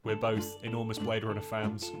we're both enormous Blade Runner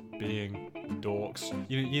fans, being dorks.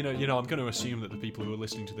 You know, I'm going to assume that the people who are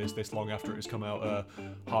listening to this long after it has come out are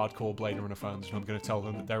hardcore Blade Runner fans, and I'm going to tell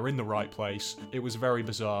them that they're in the right place. It was very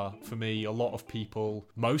bizarre for me. A lot of people,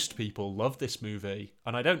 most people, love this movie,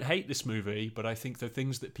 and I don't hate this movie, but I think the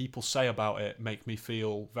things that people say about it make me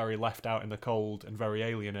feel very left out in the cold and very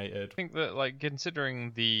alienated. I think that, like,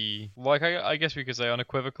 considering the, like, I guess we could say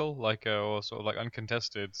unequivocal, like, or sort of like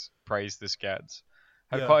uncontested praise this gets,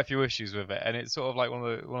 had quite a few issues with it, and it's sort of like one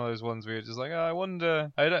of those ones where you're just like, oh, I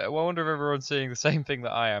wonder if everyone's seeing the same thing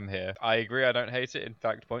that I am here. I agree, I don't hate it. In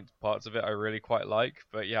fact, parts of it I really quite like,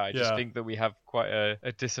 but yeah, I just think that we have quite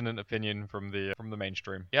a dissonant opinion from the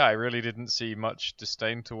mainstream. Yeah, I really didn't see much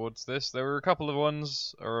disdain towards this. There were a couple of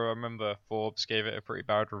ones, or I remember Forbes gave it a pretty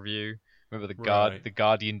bad review. Remember the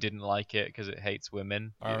Guardian didn't like it because it hates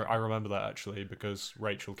women. I remember that actually, because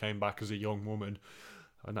Rachel came back as a young woman,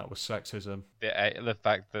 and that was sexism. The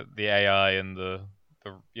fact that the AI and the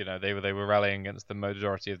they were rallying against the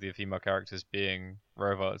majority of the female characters being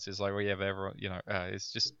robots is like, well, yeah, but everyone,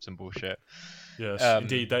 it's just some bullshit. Yes,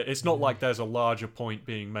 indeed. It's not like there's a larger point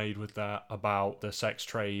being made with that about the sex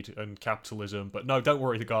trade and capitalism. But no, don't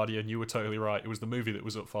worry, The Guardian, you were totally right. It was the movie that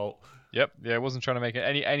was at fault. Yep, yeah, it wasn't trying to make it.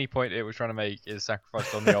 Any point it was trying to make is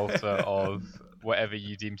sacrificed on the altar of whatever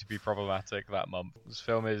you deem to be problematic that month. This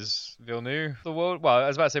film is Villeneuve. The world, well, I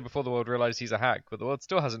was about to say before the world realised he's a hack, but the world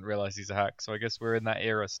still hasn't realised he's a hack, so I guess we're in that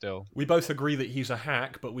era still. We both agree that he's a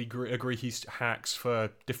hack, but we agree he's hacks for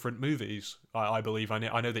different movies, I believe. I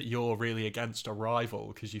know that you're really against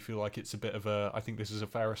Arrival, because you feel like it's a bit of a, I think this is a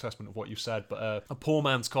fair assessment of what you said, but a poor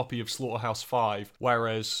man's copy of Slaughterhouse-Five,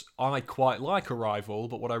 whereas I quite like Arrival,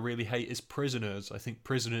 but what I really hate is Prisoners. I think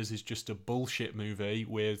Prisoners is just a bullshit movie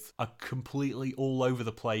with a completely all over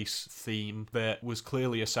the place theme that was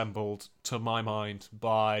clearly assembled, to my mind,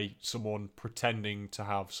 by someone pretending to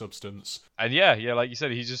have substance. And yeah, like you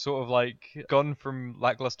said, he's just sort of like gone from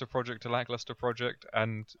lackluster project to lackluster project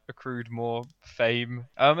and accrued more fame.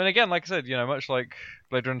 And again, like I said, much like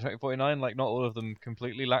Blade Runner 2049, like not all of them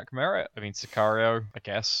completely lack merit. I mean, Sicario, I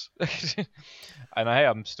guess. And hey,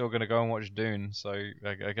 I'm still gonna go and watch Dune, so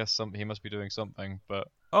I guess he must be doing something. But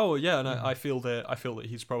oh yeah, and I feel that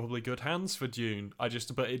he's probably good hands for Dune.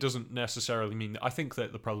 But it doesn't necessarily mean. I think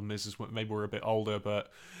that the problem is maybe we're a bit older,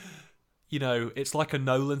 but it's like a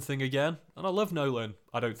Nolan thing again. And I love Nolan.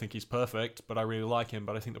 I don't think he's perfect, but I really like him.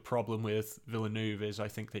 But I think the problem with Villeneuve is I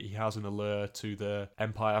think that he has an allure to the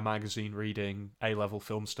Empire magazine reading A-level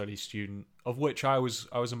film studies student, of which I was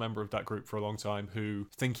a member of that group for a long time, who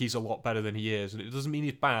think he's a lot better than he is. And it doesn't mean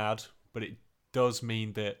he's bad, but it does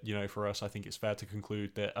mean that, for us, I think it's fair to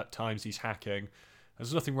conclude that at times he's hacking.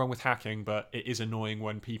 There's nothing wrong with hacking, but it is annoying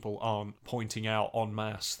when people aren't pointing out en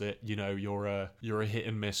masse that, you're a hit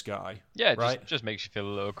and miss guy. Yeah, right? just makes you feel a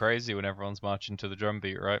little crazy when everyone's marching to the drum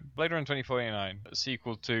beat, right? Blade Runner 2049, a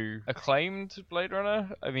sequel to acclaimed Blade Runner.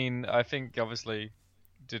 I mean, I think obviously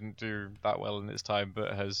didn't do that well in its time,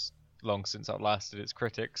 but has long since outlasted its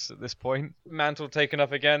critics at this point. Mantle taken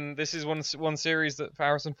up again. This is one series that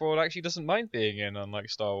Harrison Ford actually doesn't mind being in, unlike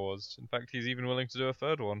Star Wars. In fact, he's even willing to do a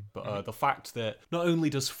third one. But the fact that not only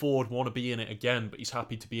does Ford want to be in it again, but he's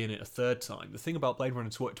happy to be in it a third time. The thing about Blade Runner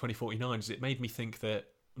 2049 is it made me think that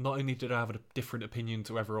not only did I have a different opinion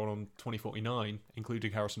to everyone on 2049,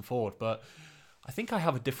 including Harrison Ford, but I think I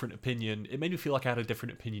have a different opinion. It made me feel like I had a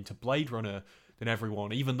different opinion to Blade Runner than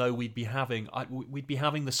everyone, even though we'd be having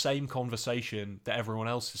the same conversation that everyone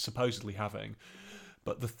else is supposedly having.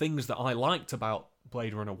 But the things that I liked about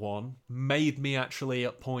Blade Runner 1 made me actually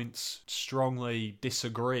at points strongly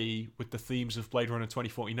disagree with the themes of Blade Runner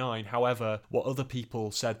 2049. However, what other people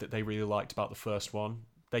said that they really liked about the first one,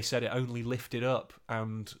 they said it only lifted up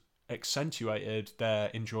and accentuated their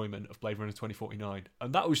enjoyment of Blade Runner 2049,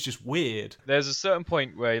 and that was just weird. There's a certain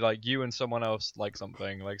point where like you and someone else like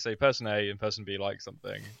something, like say person A and person B like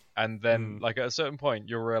something, and then like at a certain point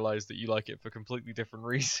you'll realize that you like it for completely different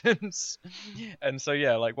reasons. And so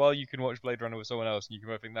yeah, like while you can watch Blade Runner with someone else and you can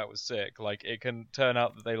both think that was sick, like it can turn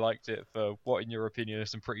out that they liked it for what in your opinion are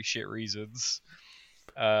some pretty shit reasons.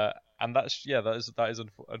 And that is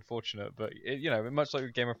unfortunate, but much like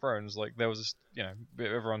with Game of Thrones, like there was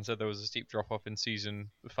everyone said there was a steep drop off in season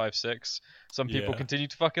 5-6. Some people continue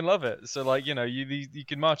to fucking love it. So like you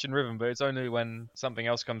can march in rhythm, but it's only when something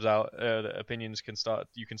else comes out that opinions can start.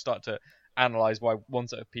 You can start to analyze why one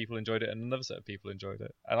set of people enjoyed it and another set of people enjoyed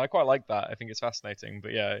it, and I quite like that. I think it's fascinating,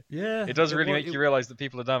 but it does really make you realize that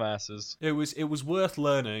people are dumbasses. It was worth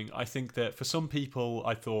learning. I think that for some people,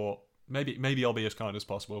 I thought. Maybe I'll be as kind as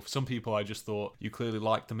possible. For some people, I just thought you clearly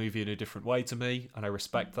liked the movie in a different way to me, and I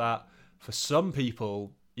respect that. For some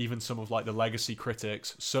people, even some of like the legacy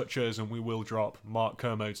critics, such as, and we will drop Mark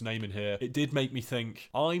Kermode's name in here, it did make me think,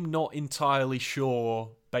 I'm not entirely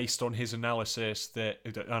sure, based on his analysis, that,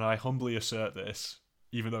 and I humbly assert this,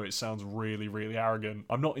 even though it sounds really, really arrogant,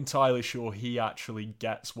 I'm not entirely sure he actually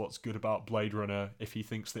gets what's good about Blade Runner if he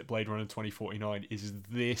thinks that Blade Runner 2049 is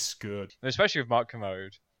this good. And especially with Mark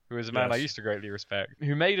Kermode, who is a man I used to greatly respect,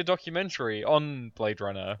 who made a documentary on Blade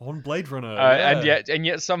Runner. On Blade Runner, yeah. And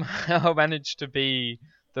yet somehow managed to be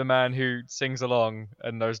the man who sings along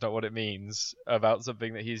and knows not what it means about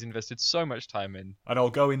something that he's invested so much time in. And I'll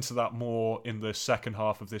go into that more in the second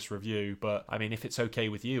half of this review, but I mean, if it's okay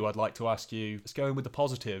with you, I'd like to ask you, let's go in with the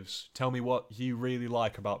positives. Tell me what you really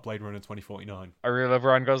like about Blade Runner 2049. I really love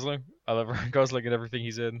Ryan Gosling. I love Ryan Gosling and everything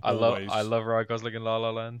he's in. I love Ryan Gosling in La La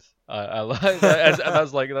Land. I love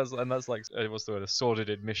that's like what's the word, a sordid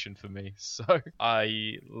admission for me. So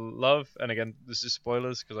I love, and again, this is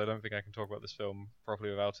spoilers because I don't think I can talk about this film properly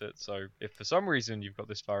without it. So if for some reason you've got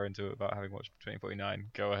this far into it without having watched 2049,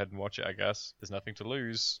 go ahead and watch it. I guess there's nothing to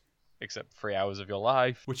lose except 3 hours of your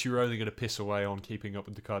life, which you're only going to piss away on keeping up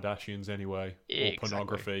with the Kardashians anyway, or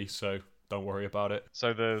pornography. So don't worry about it.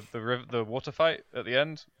 So the water fight at the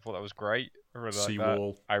end, I thought that was great. I really like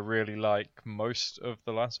Seawall. that. I really like most of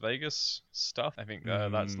the Las Vegas stuff. I think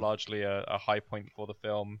that's largely a high point for the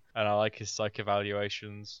film, and I like his psych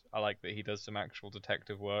evaluations. I like that he does some actual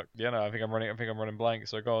detective work. Yeah, no, I think I'm running blank.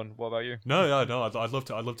 So go on. What about you? No. I'd love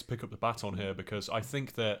to pick up the baton here because I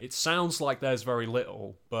think that it sounds like there's very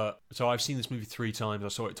little, but so I've seen this movie 3 times. I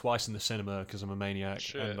saw it twice in the cinema because I'm a maniac,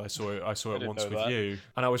 and I saw it once with you,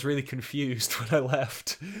 and I was really confused when I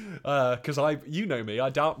left because you know me, I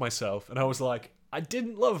doubt myself, and I was like, I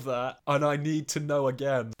didn't love that, and I need to know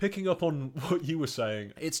again. Picking up on what you were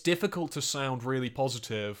saying, it's difficult to sound really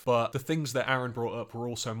positive, but the things that Aaron brought up were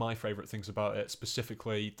also my favourite things about it,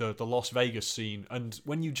 specifically the Las Vegas scene. And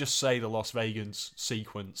when you just say the Las Vegas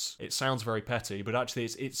sequence, it sounds very petty, but actually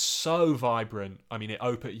it's so vibrant. I mean,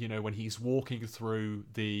 when he's walking through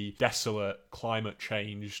the desolate climate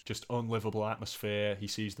change, just unlivable atmosphere, he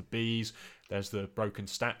sees the bees, there's the broken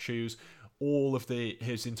statues, all of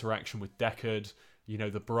his interaction with Deckard,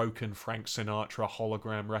 the broken Frank Sinatra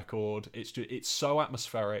hologram record. It's so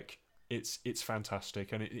atmospheric. It's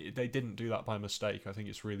fantastic, and they didn't do that by mistake. I think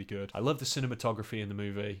it's really good. I love the cinematography in the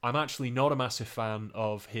movie. I'm actually not a massive fan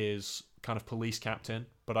of his kind of police captain,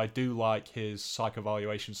 but I do like his psych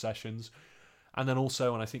evaluation sessions. And then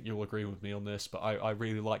also, and I think you'll agree with me on this, but I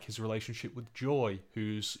really like his relationship with Joy,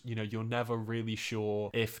 who's, you're never really sure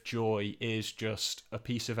if Joy is just a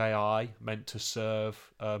piece of AI meant to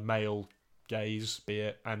serve a male gaze, be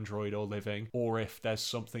it android or living, or if there's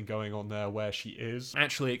something going on there where she is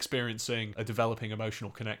actually experiencing a developing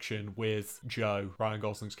emotional connection with Joe, Ryan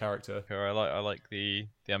Gosling's character. I like the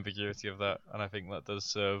ambiguity of that, and I think that does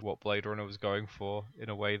serve what Blade Runner was going for in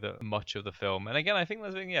a way that much of the film, and again I think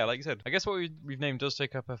that's, like you said, I guess what we've named does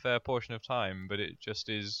take up a fair portion of time, but it just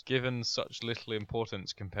is given such little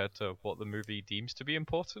importance compared to what the movie deems to be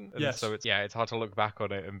important. And so it's hard to look back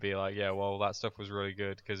on it and be like, yeah, well, that stuff was really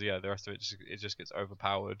good, because the rest of it just gets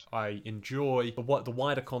overpowered. I enjoy the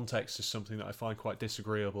wider context is something that I find quite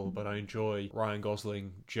disagreeable, but I enjoy Ryan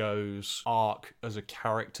Gosling, Joe's arc as a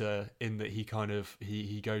character, in that he kind of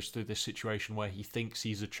he goes through this situation where he thinks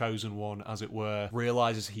he's a chosen one, as it were,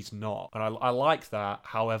 realizes he's not, and I like that.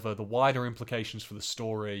 However, the wider implications for the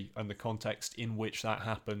story and the context in which that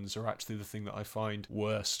happens are actually the thing that I find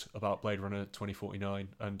worst about Blade Runner 2049,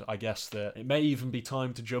 and I guess that it may even be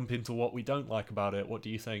time to jump into what we don't like about it. What do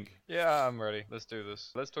you think? Yeah, I'm ready. Let's do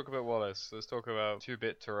this. Let's talk about Wallace. Let's talk about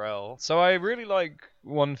 2-Bit Terrell. So I really like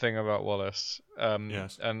one thing about Wallace,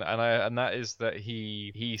 yes, and that is that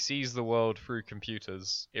he sees the world through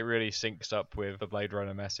computers. It really syncs up with the Blade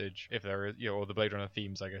Runner message, if there is, or the Blade Runner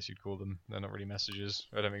themes, I guess you'd call them. They're not really messages.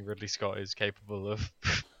 I don't think Ridley Scott is capable of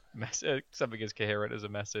something as coherent as a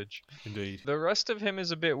message. Indeed. The rest of him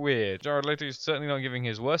is a bit weird. Jared Leto is certainly not giving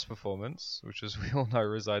his worst performance, which, as we all know,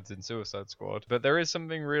 resides in Suicide Squad. But there is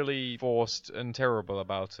something really forced and terrible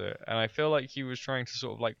about it, and I feel like he was trying to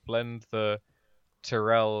sort of like blend the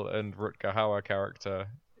Terrell and Rutger Hauer character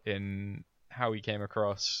in how he came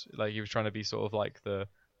across. Like, he was trying to be sort of like the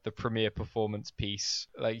premier performance piece.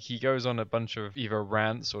 Like, he goes on a bunch of either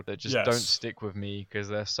rants or that just don't stick with me because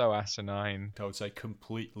they're so asinine. I would say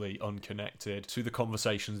completely unconnected to the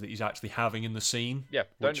conversations that he's actually having in the scene. Yeah,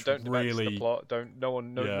 don't really the plot.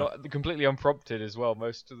 Not completely unprompted as well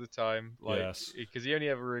most of the time. Like, because he only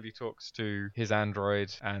ever really talks to his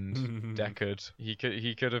android and Deckard. He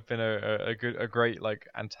could have been a great like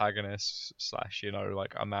antagonist /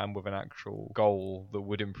 like a man with an actual goal that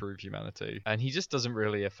would improve humanity, and he just doesn't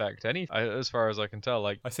really affect as far as I can tell.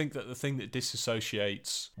 Like, I think that the thing that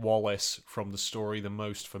disassociates Wallace from the story the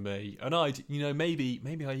most for me, and maybe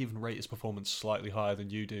I even rate his performance slightly higher than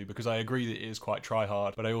you do, because I agree that it is quite try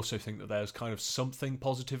hard, but I also think that there's kind of something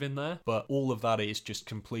positive in there. But all of that is just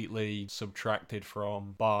completely subtracted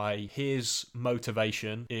from by his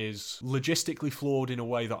motivation is logistically flawed in a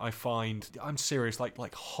way that I find, I'm serious,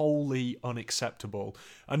 like wholly unacceptable.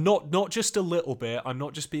 And not just a little bit. I'm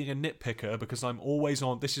not just being a nitpicker, because I'm always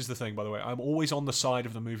on, this is the thing, by the way, I'm always on the side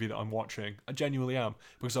of the movie that I'm watching. I genuinely am,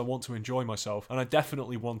 because I want to enjoy myself, and I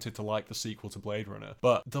definitely wanted to like the sequel to Blade Runner.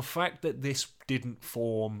 But the fact that this didn't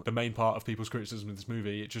form the main part of people's criticism of this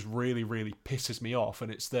movie, it just really, really pisses me off.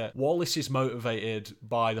 And it's that Wallace is motivated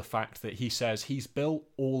by the fact that he says he's built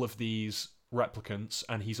all of these replicants,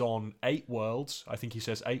 and he's on 8 worlds. I think he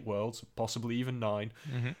says 8 worlds, possibly even 9.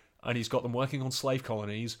 Mm-hmm. And he's got them working on slave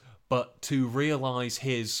colonies. But to realise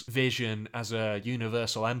his vision as a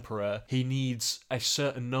universal emperor, he needs a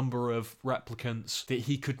certain number of replicants that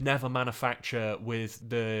he could never manufacture with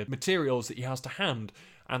the materials that he has to hand.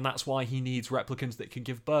 And that's why he needs replicants that can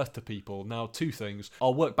give birth to people. Now, 2 things.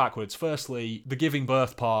 I'll work backwards. Firstly, the giving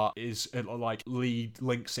birth part is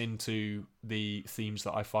links into the themes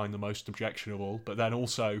that I find the most objectionable. But then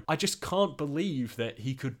also, I just can't believe that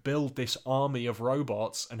he could build this army of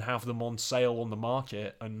robots and have them on sale on the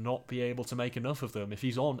market and not be able to make enough of them. If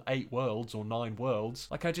he's on 8 worlds or 9 worlds,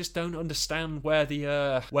 I just don't understand where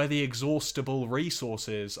the exhaustible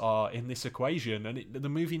resources are in this equation. And the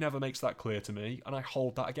movie never makes that clear to me, and I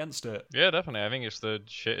hold that against it. Yeah, definitely. I think it's the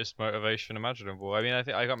shittest motivation imaginable. I mean, I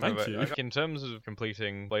can't remember. Thank you. In terms of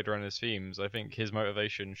completing Blade Runner's themes, I think his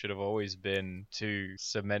motivation should have always been to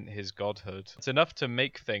cement his godhood. It's enough to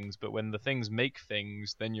make things, but when the things make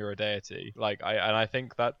things, then you're a deity. I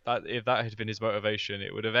think that if that had been his motivation,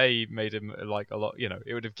 it would have made him a lot.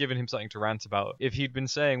 It would have given him something to rant about. If he'd been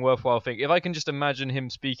saying worthwhile things, if I can just imagine him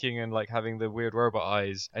speaking and having the weird robot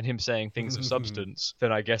eyes and him saying things of substance,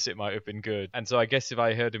 then I guess it might have been good. And so I guess if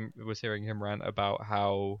I was hearing him rant about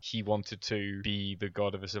how he wanted to be the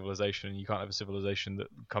god of a civilization, and you can't have a civilization that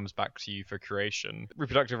comes back to you for creation,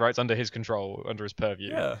 reproductive rights under his control, under his purview.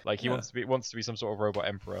 He wants to be some sort of robot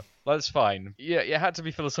emperor. That's fine. Yeah, it had to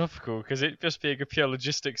be philosophical, because it just being a pure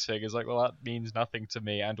logistics thing is that means nothing to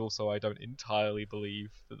me, and also I don't entirely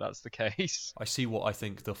believe that that's the case. I see what I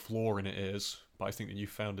think the flaw in it is, but I think that you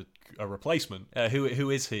found a replacement. Who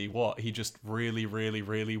is he? What? He just really, really,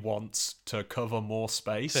 really wants to cover more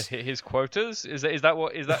space to hit his quotas. Is that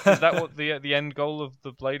what the end goal of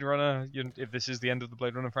the Blade Runner? If this is the end of the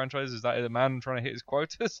Blade Runner franchise, is that a man trying to hit his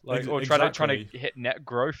quotas, or trying to hit net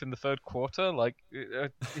growth in the 3rd quarter?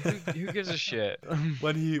 Who gives a shit?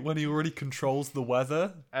 when he already controls the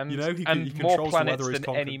weather, and he more controls planets the weather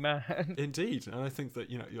than any man. Indeed, and I think that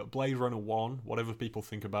Blade Runner 1, whatever people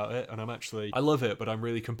think about it, and I love it, but I'm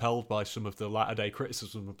really compelled by some of the latter day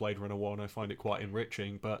criticism of Blade Runner 1. I find it quite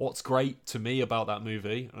enriching. But what's great to me about that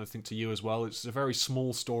movie, and I think to you as well, it's a very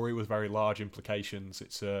small story with very large implications.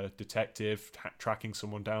 It's a detective tracking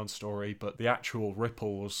someone down story, but the actual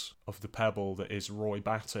ripples of the pebble that is Roy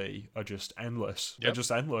Batty are just endless. Yep. They're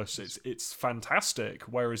just endless. It's fantastic.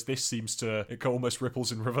 Whereas this seems to, it almost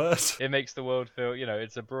ripples in reverse. It makes the world feel,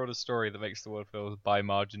 it's a broader story that makes the world feel by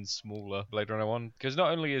margins smaller. Blade Runner 1, because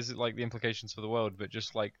not only is it the implications for the world, but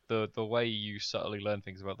just the way you subtly learn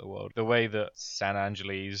things about the world, the way that San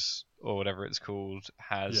Angeles, or whatever it's called,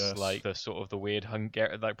 has the sort of the weird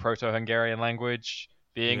proto-Hungarian language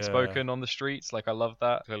being spoken on the streets. I love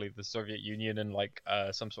that. Clearly the Soviet Union and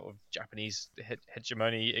some sort of Japanese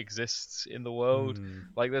hegemony exists in the world.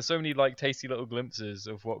 There's so many tasty little glimpses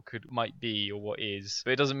of what might be or what is,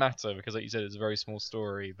 but it doesn't matter, because like you said, it's a very small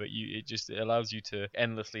story, but it allows you to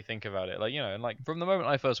endlessly think about it. From the moment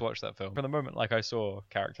I first watched that film, from the moment I saw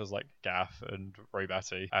characters like Gaff and Roy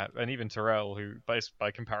Batty, and even Terrell, who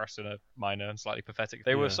by comparison are minor and slightly pathetic,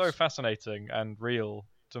 they were so fascinating and real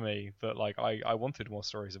to me that I wanted more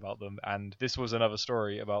stories about them, and this was another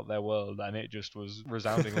story about their world, and it just was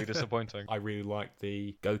resoundingly disappointing. I really like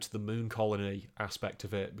the go to the moon colony aspect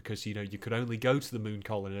of it, because you could only go to the moon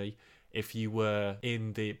colony if you were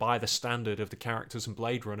by the standard of the characters in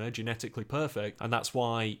Blade Runner, genetically perfect. And that's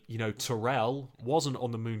why, Terrell wasn't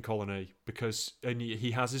on the moon colony, because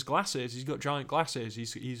he has his glasses, he's got giant glasses,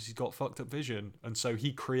 he's got fucked up vision. And so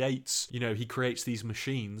he creates these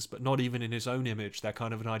machines, but not even in his own image. They're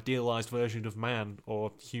kind of an idealized version of man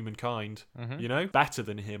or humankind, better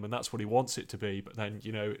than him. And that's what he wants it to be. But then,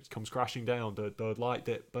 it comes crashing down. The light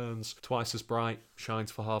that burns twice as bright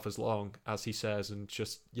shines for half as long, as he says. And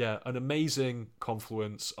just, an amazing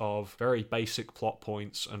confluence of very basic plot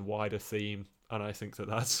points and wider theme and I think that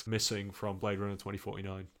that's missing from Blade Runner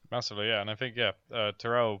 2049. Massively, yeah, and I think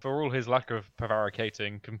Terrell, for all his lack of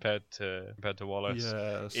prevaricating compared to Wallace,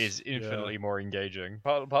 is infinitely more engaging.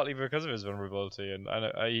 Partly because of his vulnerability, and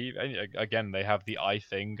again they have the eye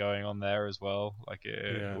thing going on there as well. Like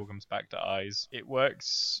it all comes back to eyes. It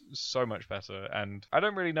works so much better, and I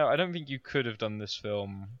don't really know. I don't think you could have done this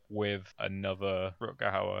film with another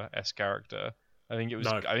Rutger Hauer-esque character. I think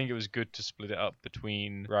it was good to split it up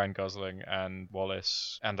between Ryan Gosling and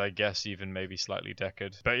Wallace, and I guess even maybe slightly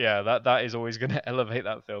Deckard. But yeah, that is always going to elevate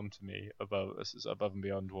that film to me above and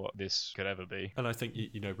beyond what this could ever be. And I think,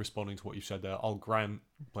 responding to what you said there, I'll grant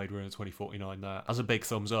Blade Runner 2049 that as a big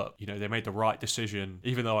thumbs up. They made the right decision.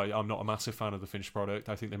 Even though I'm not a massive fan of the finished product,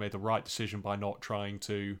 I think they made the right decision by not trying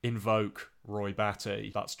to invoke Roy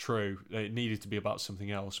Batty. That's true. It needed to be about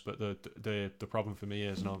something else, but the problem for me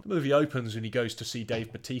is not. The movie opens and he goes to see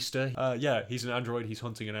Dave Bautista. He's an android. He's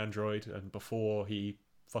hunting an android, and before he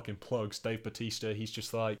fucking plugs Dave Bautista, he's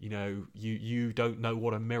just like, you don't know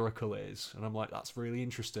what a miracle is. And I'm like, that's really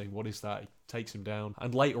interesting. What is that? He takes him down.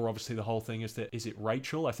 And later, obviously, the whole thing is that, is it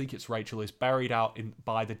Rachel? I think it's Rachel is buried out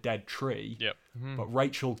by the dead tree. Yep. Mm-hmm. But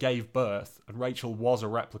Rachel gave birth, and Rachel was a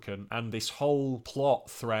replicant. And this whole plot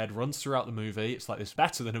thread runs throughout the movie. It's like this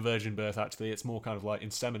better than a virgin birth, actually. It's more kind of like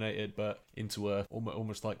inseminated, but into a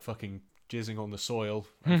almost like fucking jizzing on the soil,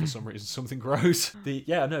 and for some reason something grows. The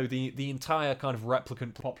entire kind of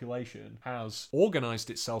replicant population has organized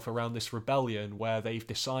itself around this rebellion where they've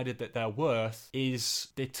decided that their worth is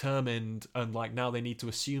determined, and like now they need to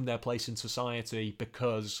assume their place in society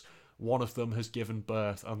because one of them has given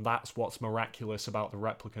birth, and that's what's miraculous about the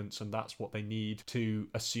replicants, and that's what they need to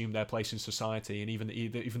assume their place in society. And even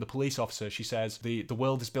the police officer, she says, the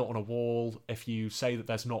world is built on a wall. If you say that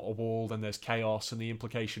there's not a wall, then there's chaos. And the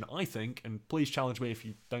implication, I think, and please challenge me if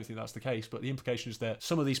you don't think that's the case, but the implication is that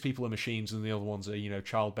some of these people are machines and the other ones are,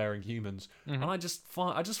 childbearing humans. Mm-hmm. And I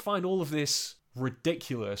just find all of this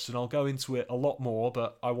ridiculous, and I'll go into it a lot more,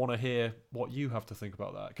 but I want to hear what you have to think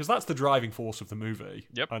about that, because that's the driving force of the movie.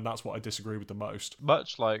 Yep. And that's what I disagree with the most.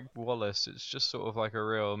 Much like Wallace, it's just sort of like a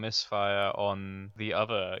real misfire on the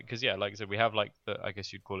other, because like I said, we have like I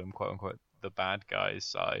guess you'd call him quote unquote the bad guy's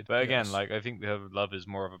side, but again, yes. like I think her love is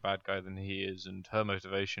more of a bad guy than he is, and her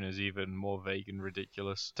motivation is even more vague and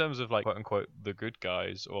ridiculous in terms of like quote unquote the good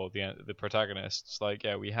guys or the protagonists. Like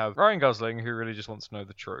we have Ryan Gosling, who really just wants to know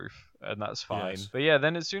the truth, and that's fine. Yes. But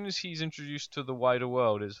then as soon as he's introduced to the wider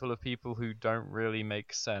world, it's full of people who don't really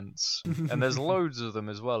make sense, and there's loads of them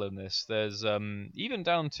as well in this. There's even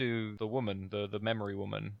down to the woman, the memory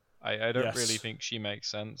woman. I don't really think she makes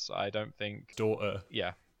sense. I don't think daughter.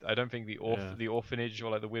 Yeah. I don't think the orphanage or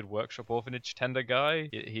like the weird workshop orphanage tender guy,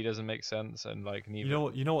 he doesn't make sense, and like neither.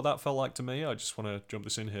 You know what that felt like to me? I just want to jump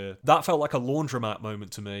this in here. That felt like a laundromat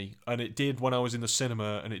moment to me, and it did when I was in the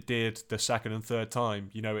cinema, and it did the second and third time.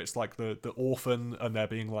 It's like the orphan, and they're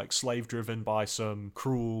being like slave driven by some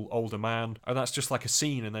cruel older man, and that's just like a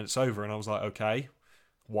scene, and then it's over, and I was like, okay,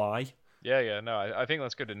 why? Yeah, no, I think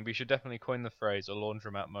that's good, and we should definitely coin the phrase a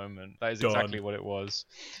laundromat moment. That is Done. Exactly what it was.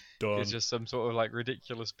 Done. It's just some sort of like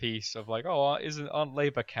ridiculous piece of like, aren't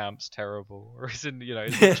labor camps terrible, or isn't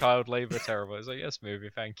child labor terrible? It's like, yes,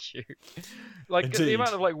 movie, thank you. Like Indeed. The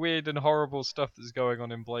amount of like weird and horrible stuff that's going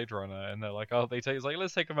on in Blade Runner, and they're like,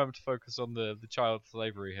 let's take a moment to focus on the child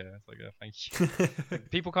slavery here. It's like, thank you.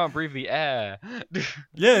 People can't breathe the air.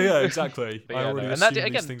 yeah, exactly. But I already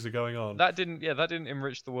assume these things are going on. That didn't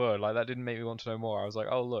enrich the world. Like that didn't make me want to know more. I was like,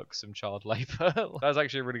 oh look, some child labor. That's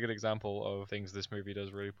actually a really good example of things this movie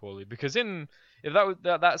does really poorly. Because if that was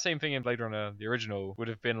that same thing in Blade Runner, the original, would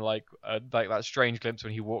have been like that strange glimpse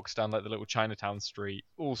when he walks down like the little Chinatown street,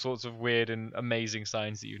 all sorts of weird and amazing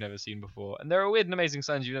signs that you've never seen before. And there are weird and amazing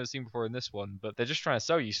signs you've never seen before in this one, but they're just trying to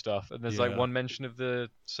sell you stuff. And there's like one mention of the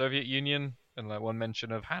Soviet Union and like one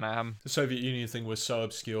mention of Panam. The Soviet Union thing was so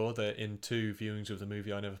obscure that in 2 viewings of the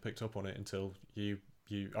movie, I never picked up on it until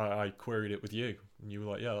I queried it with you, and you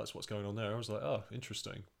were like, yeah, that's what's going on there. I was like, oh,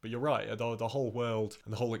 interesting. But you're right, the whole world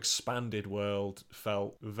and the whole expanded world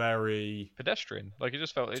felt very pedestrian. Like it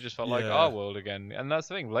just felt like our world again. And that's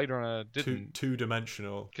the thing, Blade Runner didn't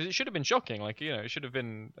two-dimensional. Because it should have been shocking, like it should have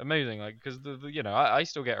been amazing, like because I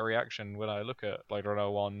still get a reaction when I look at Blade Runner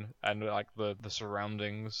 1 and like the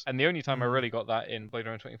surroundings. And the only time I really got that in Blade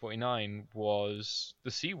Runner 2049 was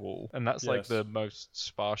the seawall, and that's like the most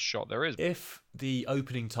sparse shot there is. If the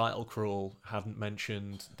opening title crawl hadn't mentioned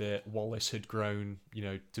mentioned that Wallace had grown,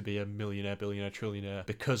 to be a millionaire, billionaire, trillionaire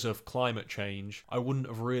because of climate change, I wouldn't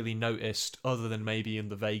have really noticed, other than maybe in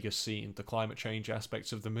the Vegas scene, the climate change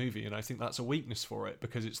aspects of the movie. And I think that's a weakness for it,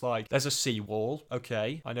 because it's like, there's a seawall,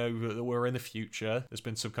 okay, I know that we're in the future, there's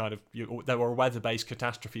been some kind of, there were weather-based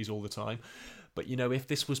catastrophes all the time. But, if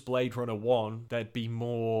this was Blade Runner 1, there'd be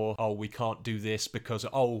more, oh, we can't do this because,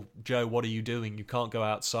 oh, Joe, what are you doing? You can't go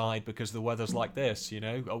outside because the weather's like this,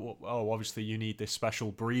 Oh, obviously you need this special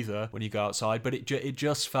breather when you go outside. But it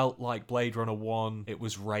just felt like Blade Runner 1, it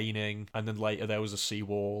was raining, and then later there was a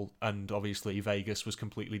seawall, and obviously Vegas was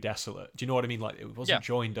completely desolate. Do you know what I mean? Like, it wasn't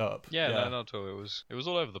joined up. Yeah, no, not at all. It was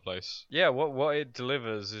all over the place. Yeah, what it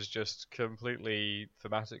delivers is just completely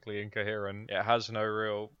thematically incoherent. It has no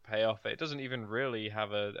real payoff. It doesn't even really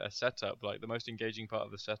have a setup. Like, the most engaging part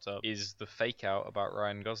of the setup is the fake out about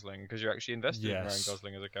Ryan Gosling, because you're actually invested in Ryan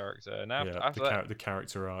Gosling as a character. And after that, the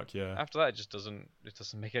character arc, after that, it doesn't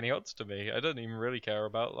make any odds to me. I don't even really care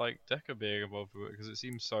about like Decker being involved with it, because it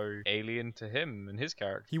seems so alien to him and his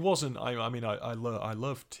character. He wasn't. I mean, I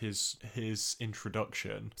loved his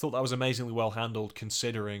introduction. I thought that was amazingly well handled,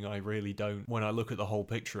 considering I really don't. When I look at the whole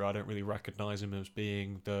picture, I don't really recognize him as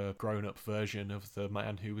being the grown-up version of the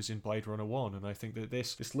man who was in Blade Runner 1. And I think that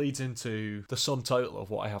this leads into the sum total of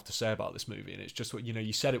what I have to say about this movie. And it's just what,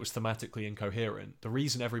 you said it was thematically incoherent. The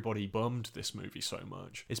reason everybody bummed this movie so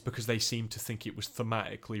much is because they seemed to think it was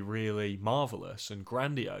thematically really marvelous and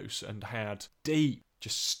grandiose and had deep,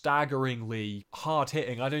 just staggeringly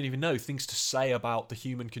hard-hitting, I don't even know, things to say about the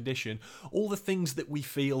human condition. All the things that we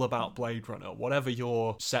feel about Blade Runner, whatever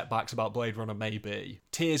your setbacks about Blade Runner may be.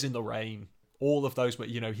 Tears in the Rain, all of those, but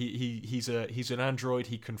he's an android.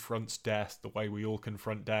 He confronts death the way we all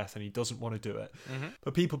confront death, and he doesn't want to do it. Mm-hmm.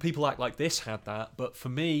 But people act like this had that. But for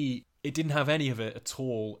me, it didn't have any of it at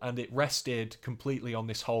all, and it rested completely on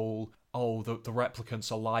this whole, oh, the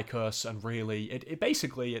replicants are like us, and really, it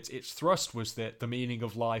basically, its thrust was that the meaning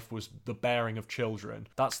of life was the bearing of children.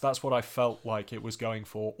 That's what I felt like it was going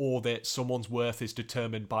for, or that someone's worth is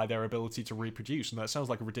determined by their ability to reproduce. And that sounds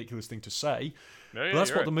like a ridiculous thing to say, but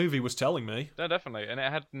that's what the movie was telling me. No, definitely, and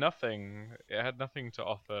it had nothing to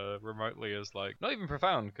offer remotely as, like, not even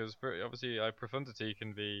profound, because obviously profundity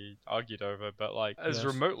can be argued over, but like as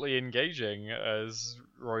remotely engaging as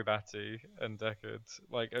Roy Batty and Deckard.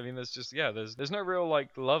 Like, I mean, there's no real like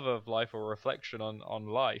love of life or reflection on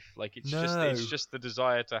life. Like, it's just the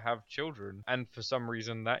desire to have children, and for some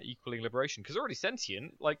reason that equaling liberation, because they're already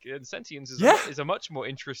sentient. Like, and sentience is a much more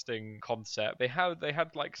interesting concept. They had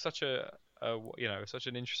like such such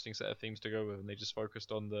an interesting set of themes to go with, and they just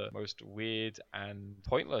focused on the most weird and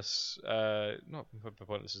pointless, not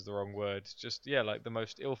pointless is the wrong word, just like the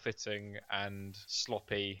most ill-fitting and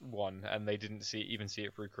sloppy one, and they didn't see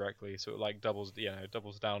it through correctly, so it like doubles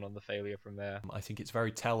down on the failure from there. I think it's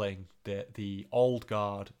very telling that the old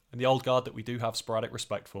guard, and the old guard that we do have sporadic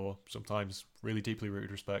respect for, sometimes really deeply rooted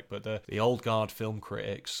respect, but the old guard film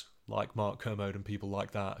critics like Mark Kermode and people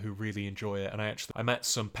like that who really enjoy it. And I met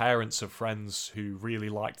some parents of friends who really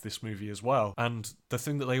liked this movie as well. And the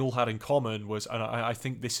thing that they all had in common was, and I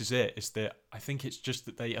think this is it, is that I think it's just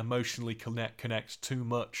that they emotionally connect too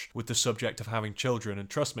much with the subject of having children. And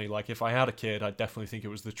trust me, like, if I had a kid, I'd definitely think it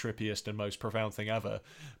was the trippiest and most profound thing ever.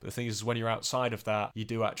 But the thing is, when you're outside of that, you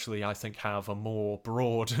do actually, I think, have a more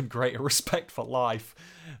broad and greater respect for life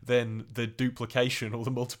than the duplication or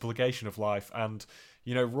the multiplication of life. And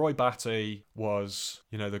Roy Batty was,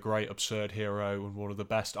 the great absurd hero and one of the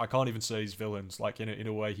best. I can't even say he's villains. Like, in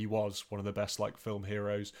a way, he was one of the best, like, film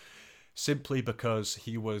heroes, simply because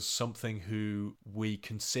he was something who we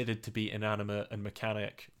considered to be inanimate and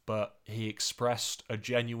mechanic, but he expressed a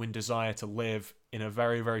genuine desire to live in a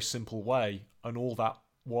very, very simple way. And all that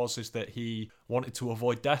is that he wanted to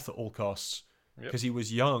avoid death at all costs. Because he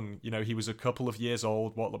was young, he was a couple of years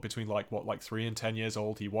old, between 3 and 10 years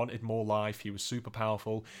old. He wanted more life. He was super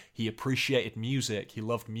powerful. He appreciated music. He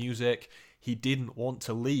loved music. He didn't want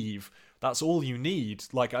to leave. That's all you need.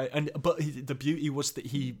 But the beauty was that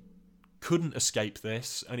he couldn't escape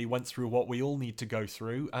this, and he went through what we all need to go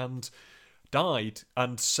through, and died,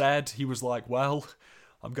 and said, he was like, well,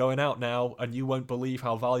 I'm going out now, and you won't believe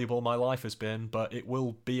how valuable my life has been, but it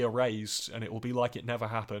will be erased, and it will be like it never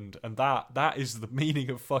happened. And that is the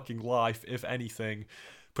meaning of fucking life, if anything,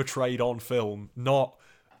 portrayed on film. Not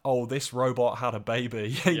oh, this robot had a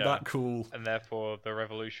baby. Ain't Yeah. that cool? And therefore the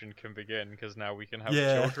revolution can begin because now we can have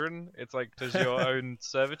Yeah. children. It's like, does your own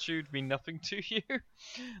servitude mean nothing to you?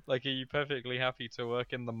 Like, are you perfectly happy to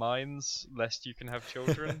work in the mines lest you can have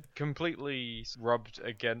children? Completely rubbed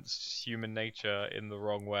against human nature in the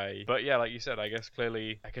wrong way. But yeah, like you said, I guess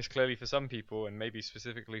clearly for some people, and maybe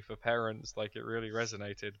specifically for parents, like, it really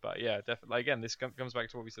resonated. But yeah, definitely, again, this comes back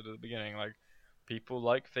to what we said at the beginning, like, people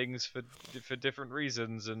like things for different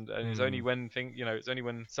reasons, and it's only when it's only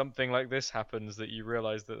when something like this happens that you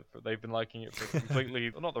realize that they've been liking it for completely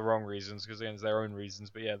well, not the wrong reasons, because again, it's their own reasons,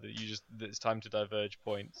 but yeah, that it's time to diverge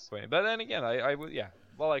points. But then again, I would, yeah,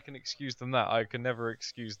 while I can excuse them that, I can never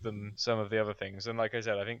excuse them some of the other things. And like I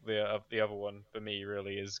said, I think the other one for me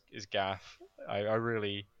really is Gaff. I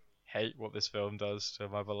really hate what this film does to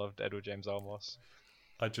my beloved Edward James Olmos.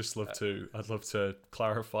 I'd love to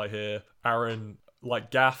clarify here. Aaron,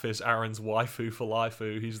 like, Gaff is Aaron's waifu for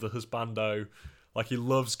lifu. He's the husbando. Like, he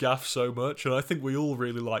loves Gaff so much, and I think we all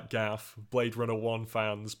really like Gaff, Blade Runner 1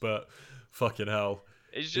 fans, but fucking hell.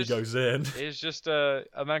 He goes in. He's just a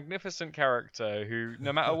magnificent character who,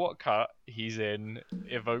 no matter what cut he's in,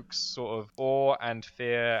 evokes sort of awe and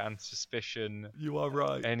fear and suspicion. You are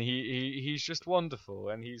right. And he's just wonderful,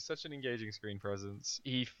 and he's such an engaging screen presence.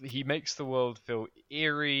 He makes the world feel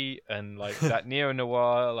eerie and like that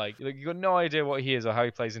neo-noir. Like you got no idea what he is or how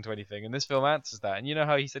he plays into anything, and this film answers that. And you know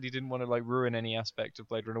how he said he didn't want to like ruin any aspect of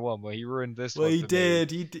Blade Runner 1, well, he ruined this one. Well, he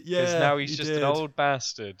did. Yeah. Because now he's just an old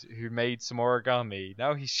bastard who made some origami.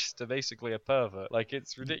 Now he's just basically a pervert. Like,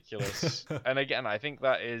 it's ridiculous. And again, I think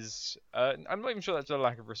that is I'm not even sure that's a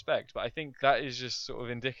lack of respect, but I think that is just sort of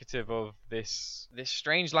indicative of this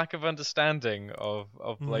strange lack of understanding of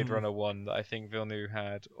Blade Runner 1 that I think Villeneuve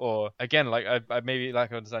had. Or again, like, I maybe lack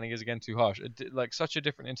of understanding is again too harsh. Like, such a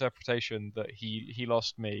different interpretation that he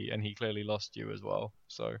lost me, and he clearly lost you as well.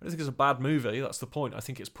 So I don't think it's a bad movie. That's the point. I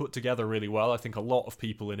think it's put together really well. I think a lot of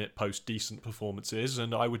people in it post decent performances,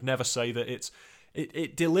 and I would never say that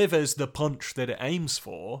it delivers the punch that it aims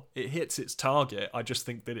for. It hits its target. I just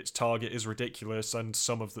think that its target is ridiculous, and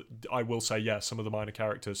some of the minor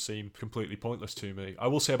characters seem completely pointless to me. I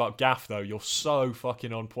will say about Gaff, though, you're so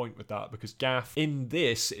fucking on point with that, because Gaff, in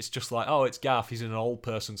this, it's just like, oh, it's Gaff, he's in an old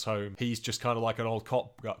person's home. He's just kind of like an old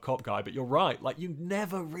cop guy, but you're right. Like, you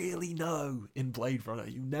never really know in Blade Runner.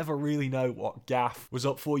 You never really know what Gaff was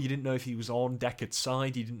up for. You didn't know if he was on Deckard's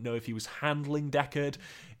side. You didn't know if he was handling Deckard.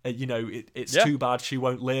 It's too bad she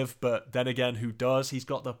won't live, but then again, who does? He's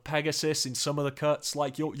got the Pegasus in some of the cuts.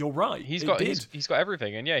 Like, you're right. He's got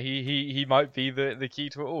everything, and yeah, he might be the key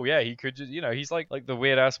to it all. Yeah, he could just, he's like the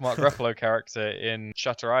weird ass Mark Ruffalo character in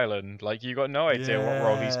Shutter Island. Like, you got no idea what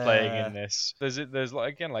role he's playing in this. There's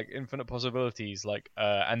like, again, like, infinite possibilities. Like,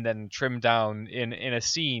 and then trimmed down in a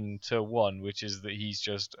scene to one, which is that he's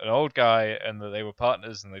just an old guy, and that they were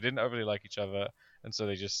partners, and they didn't overly like each other. And so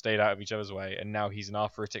they just stayed out of each other's way, and now he's an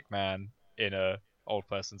arthritic man in a old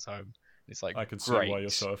person's home. It's like, I can see why you're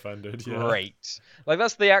so offended. Yeah. Great. Like,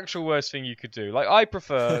 that's the actual worst thing you could do. Like, I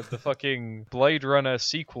prefer the fucking Blade Runner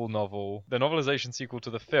sequel novel, the novelization sequel to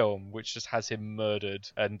the film, which just has him murdered,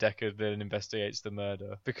 and Deckard then investigates the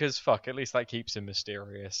murder. Because fuck, at least that keeps him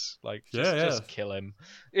mysterious. Like, just kill him.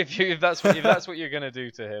 If that's what you're gonna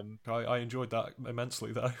do to him. I enjoyed that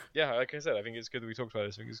immensely, though. Yeah, like I said, I think it's good that we talked about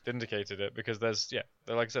this. I think it's vindicated it, because like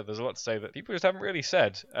I said, there's a lot to say that people just haven't really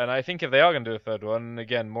said. And I think if they are gonna do a third one,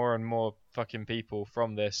 again, more and more fucking people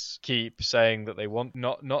from this keep saying that they want,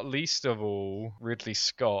 not least of all Ridley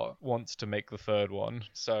Scott wants to make the third one.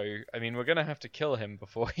 So I mean, we're gonna have to kill him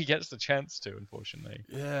before he gets the chance to, unfortunately.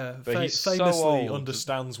 Yeah, but he's famously so old.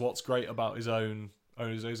 Understands what's great about his own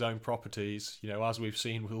properties, as we've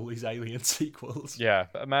seen with all these Alien sequels. Yeah,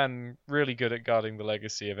 a man really good at guarding the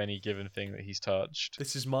legacy of any given thing that he's touched.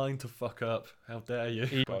 This is mine to fuck up. How dare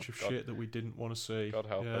you? Bunch of shit that we didn't want to see. God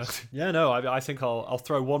help us. Yeah, no, I think I'll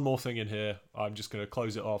throw one more thing in here. I'm just going to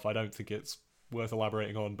close it off. I don't think it's worth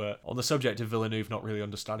elaborating on, but on the subject of Villeneuve not really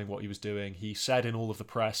understanding what he was doing, he said in all of the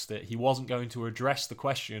press that he wasn't going to address the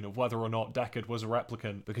question of whether or not Deckard was a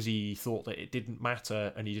replicant because he thought that it didn't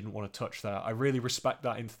matter and he didn't want to touch that. I really respect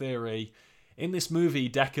that in theory. In this movie,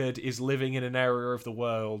 Deckard is living in an area of the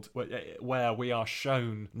world where we are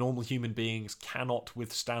shown normal human beings cannot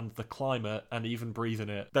withstand the climate and even breathe in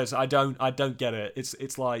it. I don't get it.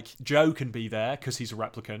 It's like Joe can be there because he's a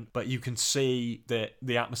replicant, but you can see that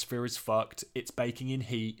the atmosphere is fucked. It's baking in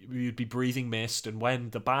heat. You'd be breathing mist, and when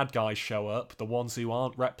the bad guys show up, the ones who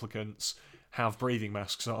aren't replicants, have breathing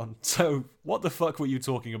masks on. So what the fuck were you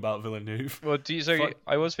talking about, Villeneuve? Well,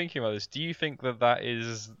 I was thinking about this. Do you think that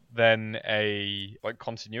is then a like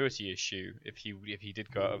continuity issue if he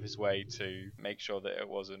did go out of his way to make sure that it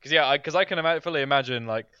wasn't? Because I can fully imagine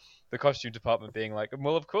like the costume department being like,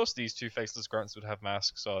 well, of course these two faceless grunts would have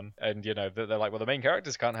masks on, and you know they're like, well, the main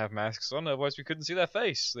characters can't have masks on, otherwise we couldn't see their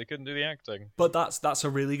face, they couldn't do the acting. But that's a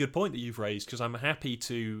really good point that you've raised, because I'm happy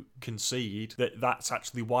to concede that that's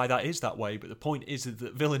actually why that is that way. But the point is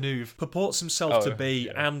that Villeneuve purports himself to be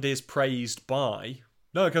and is praised by.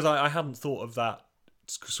 No, because I hadn't thought of that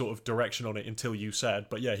sort of direction on it until you said,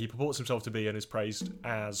 but yeah, he purports himself to be and is praised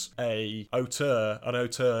as an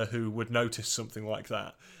auteur who would notice something like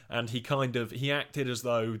that, and he acted as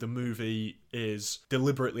though the movie is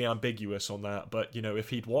deliberately ambiguous on that. But you know, if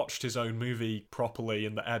he'd watched his own movie properly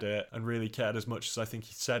in the edit and really cared as much as I think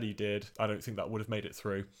he said he did, I don't think that would have made it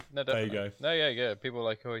through. No, definitely. There you go. No, yeah. People are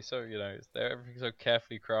like, oh, he's so, you know, everything's so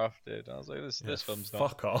carefully crafted. And I was like, this film's not.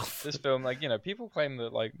 Fuck off. This film, like, you know, people claim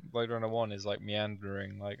that like Blade Runner 1 is like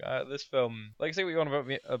meandering. Like this film, like, say what you want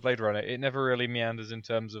about Blade Runner, it never really meanders in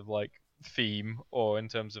terms of like theme or in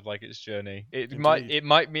terms of like its journey. It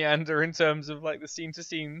might meander in terms of like the scene to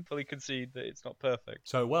scene. Fully concede that it's not perfect.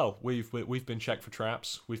 So well, we've been checked for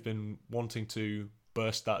traps. We've been wanting to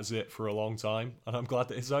burst that zip for a long time, and I'm glad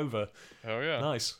that it's over. Oh yeah, nice.